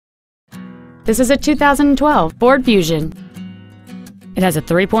This is a 2012 Ford Fusion. It has a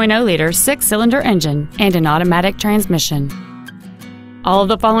 3.0-liter 6-cylinder engine and an automatic transmission. All of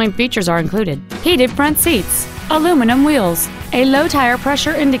the following features are included: heated front seats, aluminum wheels, a low tire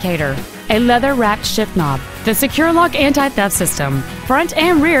pressure indicator, a leather-wrapped shift knob, the Secure Lock anti-theft system, front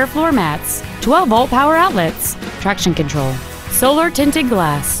and rear floor mats, 12-volt power outlets, traction control, solar tinted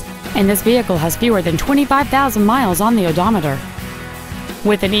glass, and this vehicle has fewer than 25,000 miles on the odometer.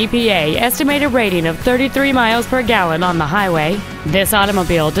 With an EPA estimated rating of 33 miles per gallon on the highway, this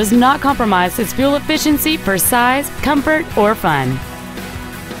automobile does not compromise its fuel efficiency for size, comfort, or fun.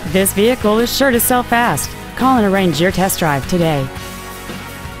 This vehicle is sure to sell fast. Call and arrange your test drive today.